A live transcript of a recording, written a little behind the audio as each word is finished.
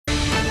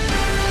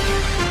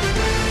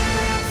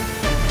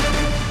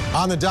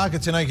On the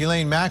docket tonight,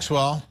 Ghislaine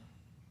Maxwell,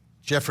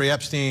 Jeffrey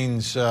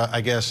Epstein's,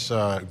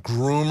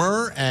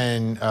 groomer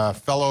and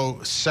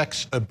fellow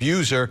sex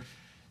abuser,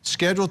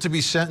 scheduled to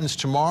be sentenced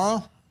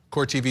tomorrow.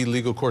 Court TV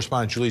legal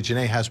correspondent Julie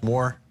Janae has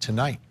more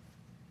tonight.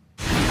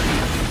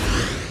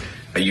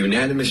 A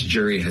unanimous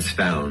jury has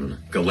found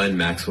Ghislaine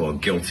Maxwell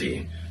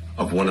guilty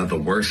of one of the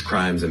worst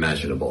crimes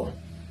imaginable,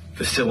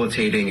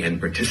 facilitating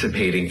and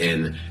participating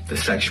in the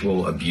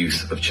sexual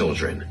abuse of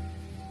children,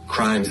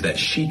 crimes that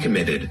she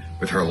committed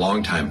with her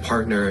longtime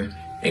partner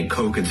and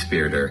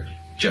co-conspirator,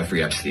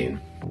 Jeffrey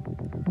Epstein.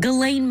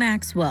 Ghislaine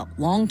Maxwell,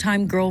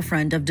 longtime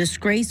girlfriend of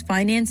disgraced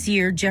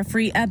financier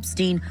Jeffrey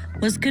Epstein,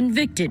 was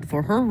convicted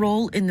for her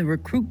role in the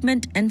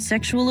recruitment and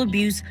sexual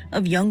abuse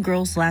of young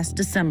girls last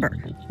December.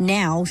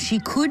 Now she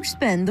could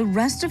spend the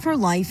rest of her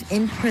life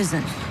in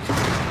prison.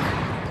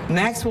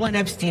 Maxwell and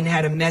Epstein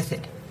had a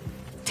method.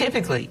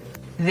 Typically,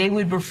 they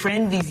would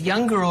befriend these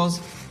young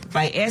girls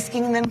by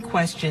asking them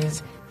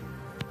questions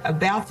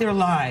about their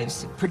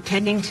lives,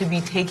 pretending to be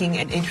taking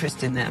an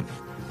interest in them.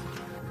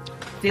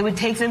 They would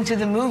take them to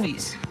the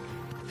movies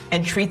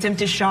and treat them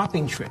to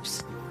shopping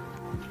trips.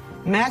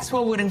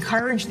 Maxwell would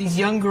encourage these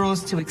young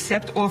girls to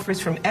accept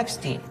offers from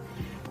Epstein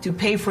to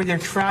pay for their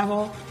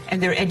travel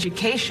and their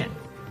education,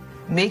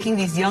 making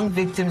these young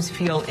victims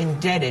feel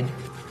indebted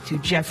to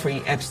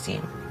Jeffrey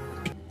Epstein.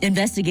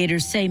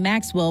 Investigators say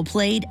Maxwell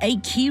played a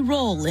key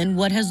role in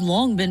what has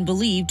long been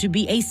believed to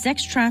be a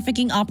sex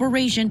trafficking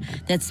operation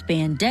that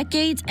spanned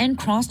decades and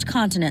crossed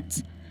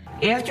continents.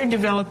 After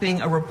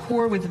developing a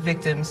rapport with the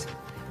victims,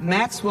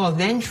 Maxwell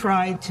then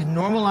tried to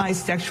normalize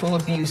sexual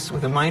abuse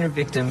with a minor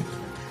victim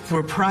through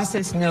a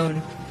process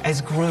known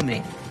as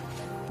grooming.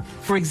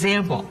 For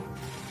example,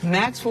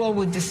 Maxwell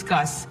would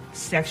discuss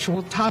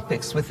sexual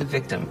topics with the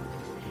victim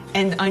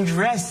and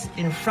undress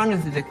in front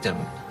of the victim,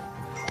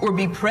 or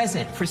be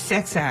present for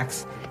sex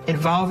acts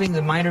involving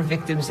the minor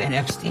victims and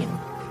Epstein.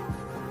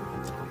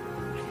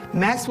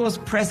 Maxwell's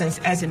presence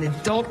as an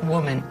adult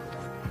woman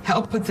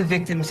helped put the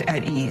victims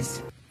at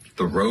ease.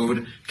 The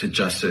road to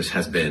justice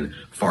has been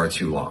far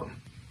too long.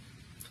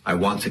 I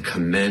want to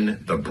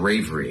commend the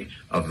bravery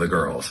of the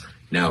girls,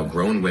 now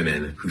grown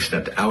women, who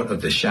stepped out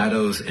of the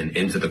shadows and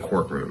into the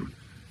courtroom.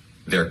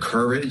 Their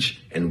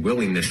courage and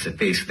willingness to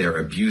face their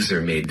abuser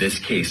made this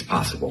case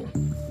possible.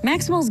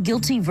 Maxwell's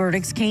guilty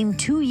verdicts came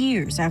 2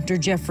 years after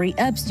Jeffrey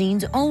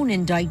Epstein's own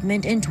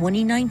indictment in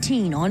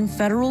 2019 on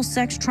federal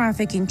sex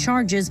trafficking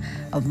charges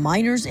of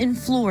minors in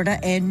Florida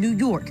and New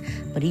York,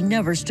 but he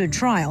never stood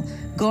trial.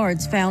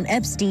 Guards found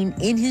Epstein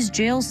in his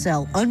jail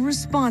cell,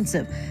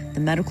 unresponsive. The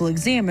medical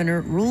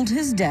examiner ruled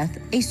his death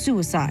a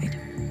suicide.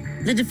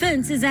 The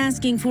defense is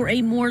asking for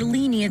a more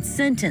lenient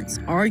sentence,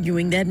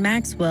 arguing that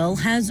Maxwell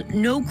has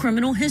no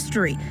criminal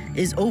history,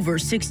 is over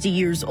 60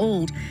 years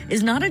old,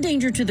 is not a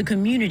danger to the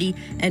community,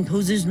 and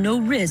poses no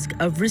risk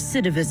of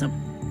recidivism.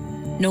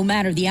 No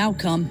matter the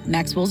outcome,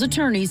 Maxwell's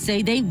attorneys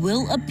say they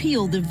will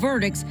appeal the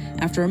verdicts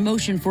after a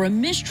motion for a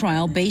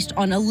mistrial based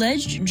on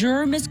alleged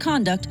juror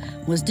misconduct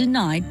was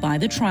denied by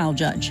the trial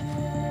judge.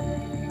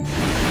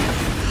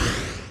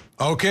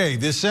 Okay,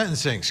 this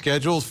sentencing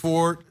scheduled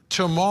for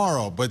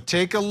tomorrow, but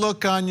take a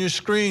look on your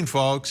screen,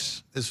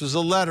 folks. This was a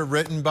letter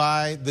written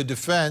by the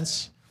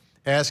defense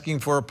asking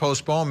for a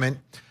postponement.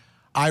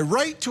 I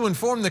write to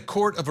inform the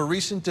court of a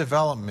recent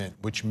development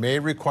which may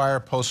require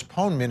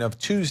postponement of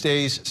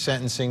Tuesday's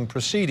sentencing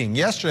proceeding.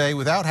 Yesterday,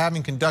 without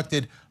having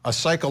conducted a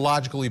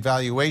psychological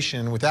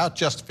evaluation and without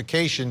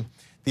justification,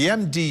 the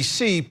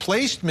MDC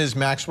placed Ms.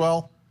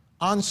 Maxwell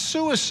on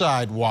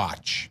suicide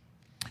watch.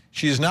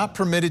 She is not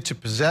permitted to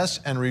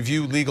possess and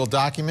review legal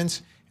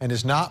documents and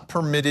is not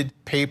permitted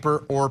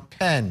paper or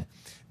pen.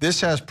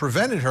 This has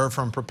prevented her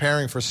from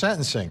preparing for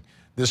sentencing.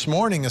 This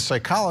morning, a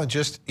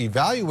psychologist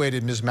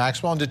evaluated Ms.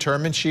 Maxwell and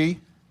determined she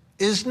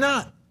is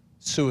not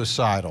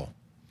suicidal.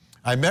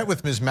 I met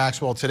with Ms.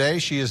 Maxwell today.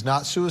 She is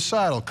not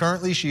suicidal.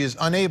 Currently, she is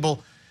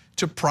unable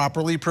to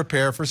properly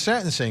prepare for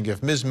sentencing.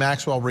 If Ms.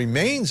 Maxwell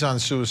remains on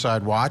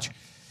suicide watch,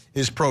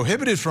 is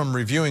prohibited from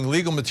reviewing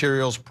legal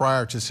materials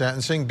prior to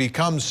sentencing,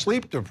 becomes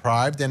sleep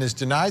deprived, and is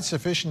denied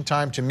sufficient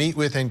time to meet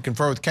with and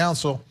confer with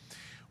counsel,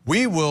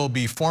 we will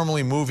be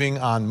formally moving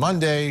on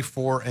Monday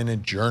for an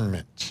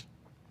adjournment.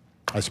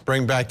 Let's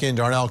bring back in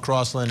Darnell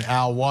Crossland,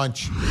 Al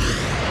Wunsch.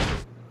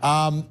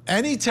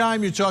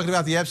 Anytime you're talking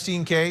about the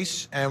Epstein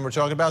case and we're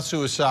talking about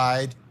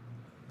suicide,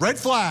 red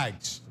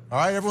flags, all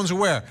right, everyone's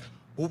aware.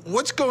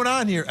 What's going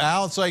on here,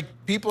 Al? It's like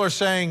people are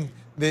saying,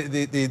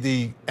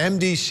 the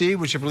MDC,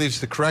 which I believe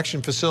is the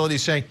correction facility,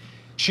 saying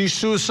she's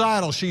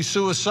suicidal,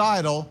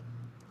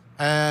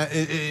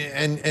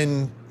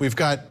 and we've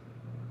got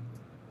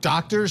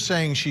doctors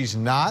saying she's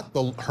not,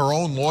 her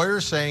own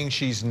lawyer saying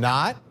she's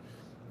not.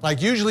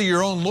 Like usually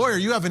your own lawyer,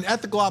 you have an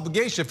ethical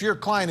obligation if your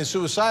client is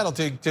suicidal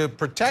to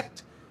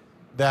protect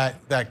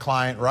that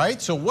client,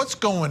 right? So what's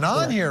going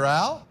on here,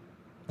 Al?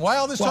 Why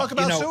all this talk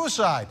about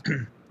suicide?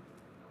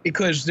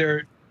 Because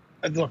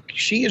look,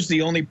 she is the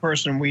only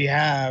person we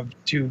have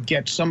to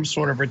get some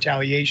sort of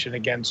retaliation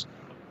against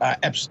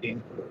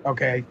Epstein,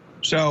 okay?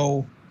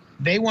 So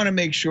they want to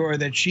make sure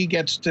that she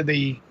gets to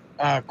the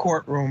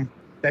courtroom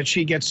that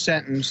she gets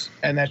sentenced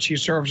and that she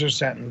serves her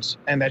sentence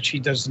and that she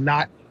does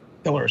not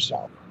kill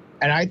herself.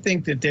 And I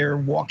think that they're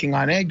walking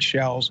on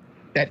eggshells,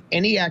 that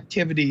any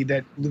activity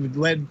that would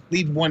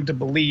lead one to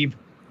believe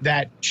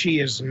that she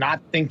is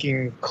not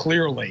thinking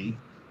clearly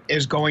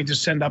is going to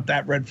send up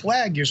that red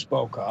flag you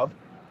spoke of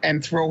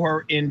and throw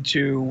her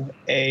into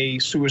a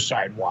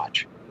suicide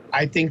watch.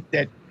 I think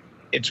that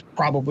it's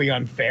probably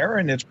unfair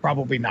and it's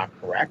probably not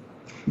correct,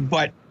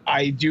 but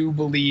I do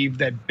believe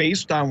that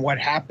based on what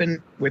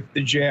happened with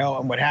the jail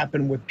and what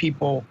happened with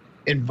people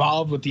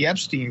involved with the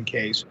Epstein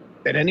case,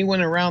 that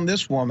anyone around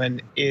this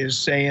woman is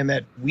saying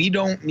that we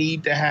don't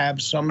need to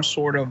have some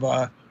sort of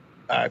a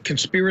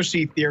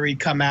conspiracy theory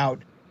come out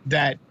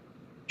that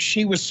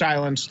she was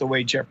silenced the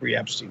way Jeffrey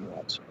Epstein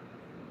was.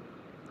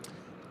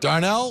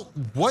 Darnell,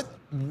 what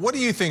do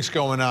you think's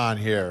going on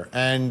here?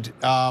 And,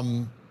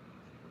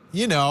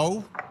 you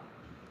know,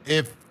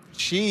 if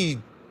she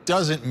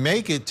doesn't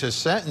make it to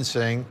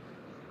sentencing,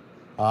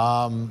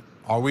 are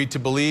we to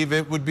believe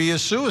it would be a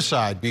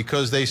suicide?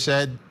 Because they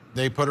said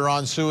they put her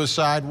on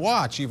suicide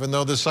watch, even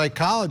though the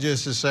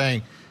psychologist is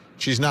saying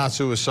she's not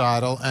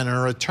suicidal and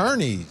her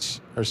attorneys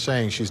are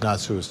saying she's not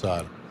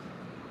suicidal.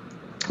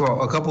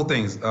 Well, a couple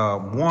things.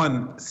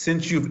 One,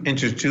 since you've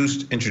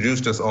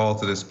introduced us all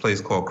to this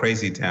place called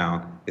Crazy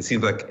Town, it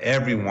seems like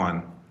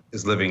everyone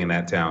is living in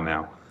that town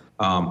now.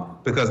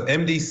 Because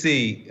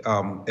MDC,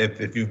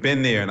 if you've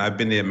been there, and I've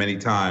been there many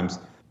times,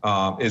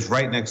 is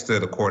right next to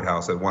the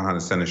courthouse at 100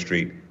 Center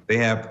Street. They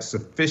have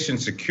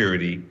sufficient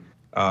security.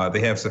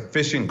 They have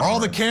sufficient guards. Are all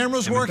the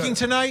cameras working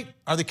tonight?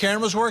 Are the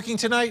cameras working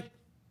tonight?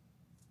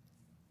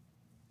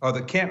 Oh,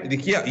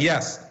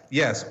 yes.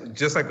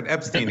 Just like with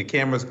Epstein, the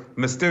cameras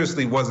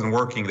mysteriously wasn't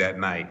working that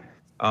night,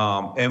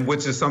 and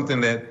which is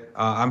something that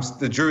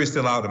the jury's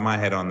still out in my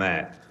head on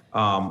that.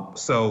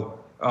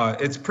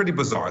 It's pretty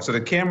bizarre. So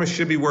the cameras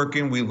should be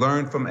working. We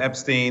learned from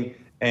Epstein,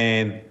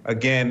 and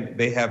again,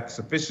 they have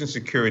sufficient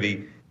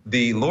security.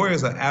 The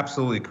lawyers are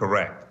absolutely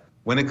correct.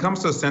 When it comes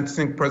to a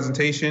sentencing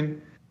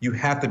presentation, you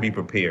have to be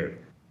prepared.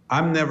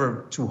 I'm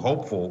never too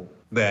hopeful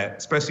that,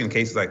 especially in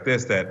cases like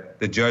this, that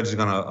the judge is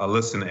going to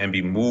listen and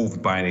be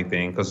moved by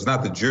anything, because it's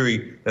not the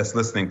jury that's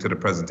listening to the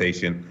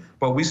presentation.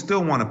 But we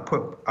still want to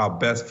put our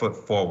best foot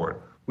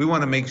forward. We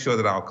want to make sure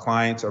that our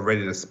clients are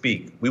ready to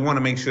speak. We want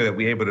to make sure that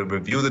we're able to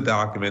review the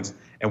documents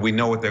and we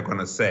know what they're going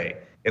to say.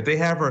 If they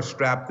have her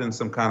strapped in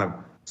some kind of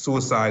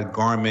suicide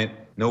garment,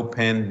 no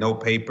pen, no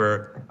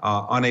paper,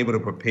 unable to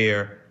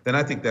prepare, then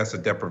I think that's a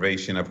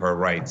deprivation of her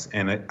rights.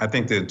 And I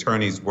think the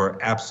attorneys were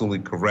absolutely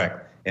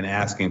correct in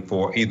asking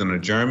for either an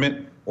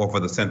adjournment or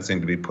for the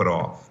sentencing to be put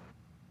off.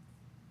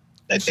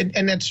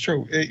 And that's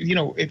true. You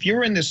know, if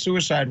you're in this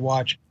suicide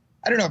watch,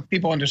 I don't know if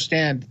people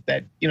understand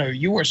that, you know,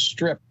 you were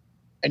stripped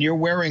and you're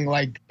wearing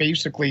like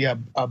basically a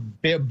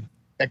bib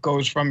that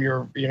goes from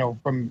your, you know,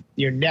 from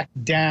your neck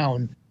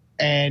down,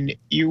 and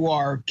you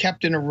are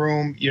kept in a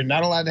room. You're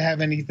not allowed to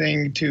have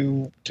anything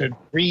to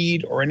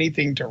read or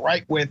anything to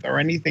write with or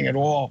anything at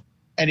all.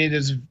 And it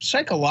is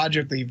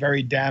psychologically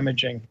very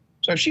damaging.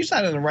 So if she's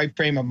not in the right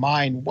frame of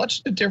mind,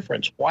 what's the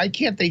difference? Why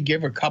can't they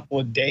give a couple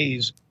of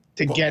days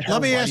to get her?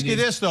 Let me ask you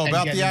this, though,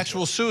 about the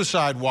actual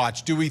suicide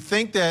watch. Do we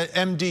think that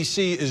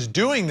MDC is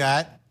doing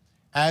that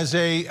as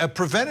a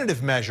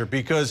preventative measure?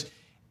 Because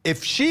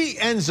if she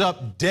ends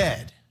up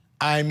dead,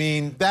 I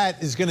mean,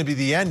 that is going to be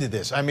the end of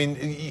this. I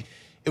mean,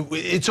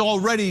 it's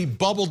already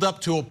bubbled up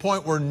to a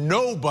point where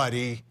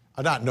nobody,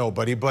 not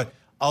nobody, but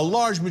a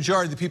large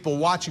majority of the people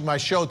watching my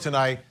show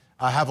tonight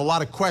have a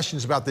lot of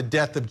questions about the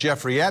death of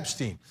Jeffrey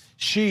Epstein.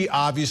 She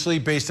obviously,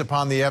 based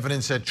upon the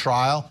evidence at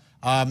trial,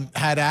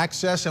 had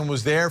access and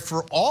was there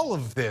for all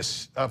of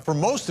this, for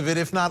most of it,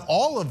 if not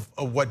all of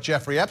what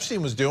Jeffrey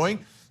Epstein was doing.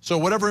 So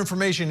whatever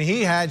information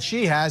he had,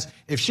 she has.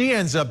 If she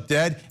ends up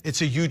dead,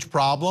 it's a huge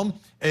problem.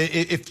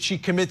 If she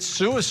commits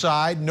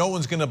suicide, no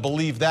one's going to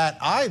believe that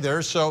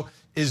either. So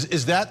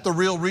is that the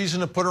real reason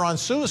to put her on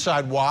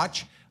suicide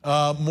watch,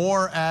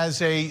 more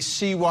as a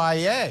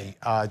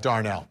CYA,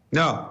 Darnell?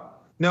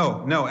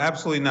 No,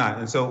 absolutely not.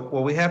 And so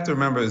what we have to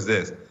remember is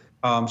this.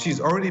 She's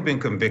already been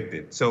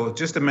convicted, so it's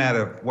just a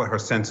matter of what her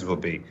sentence will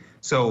be.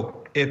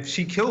 So if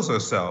she kills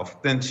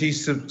herself, then she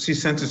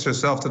sentenced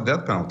herself to the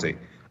death penalty.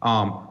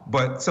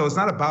 But so it's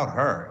not about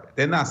her.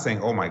 They're not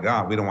saying, oh my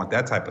God, we don't want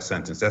that type of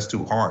sentence. That's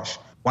too harsh.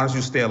 Why don't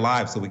you stay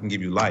alive so we can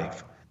give you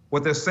life?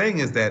 What they're saying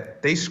is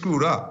that they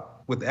screwed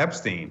up with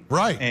Epstein.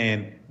 Right.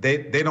 And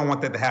they don't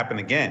want that to happen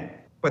again.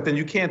 But then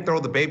you can't throw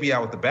the baby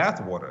out with the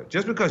bathwater.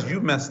 Just because you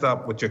messed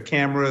up with your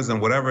cameras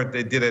and whatever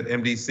they did at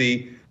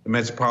MDC, the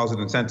Metropolitan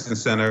Detention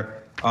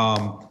Center,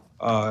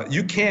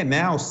 you can't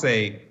now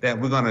say that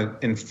we're going to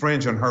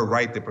infringe on her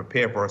right to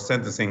prepare for her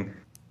sentencing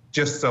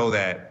just so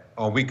that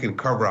we can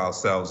cover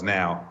ourselves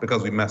now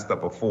because we messed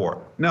up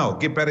before. No,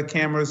 get better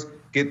cameras,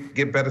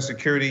 get better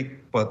security,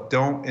 but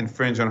don't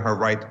infringe on her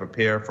right to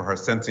prepare for her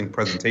sentencing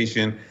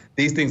presentation.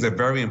 These things are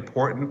very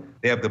important.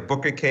 They have the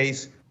Booker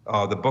case,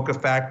 the Booker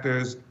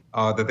factors,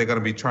 that they're going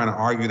to be trying to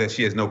argue that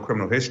she has no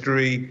criminal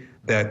history,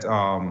 that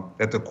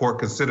the court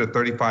considered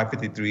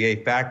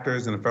 3553A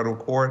factors in the federal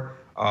court.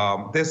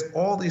 There's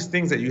all these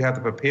things that you have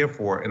to prepare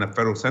for in a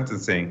federal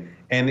sentencing,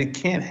 and it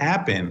can't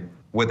happen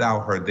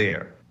without her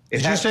there.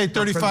 Did you say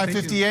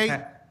 3558?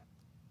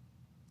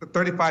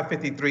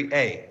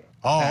 3553A.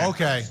 Oh,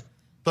 okay.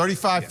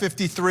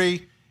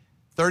 3553,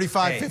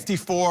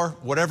 3554,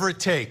 whatever it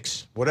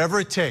takes. Whatever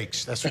it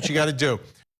takes. That's what you got to do.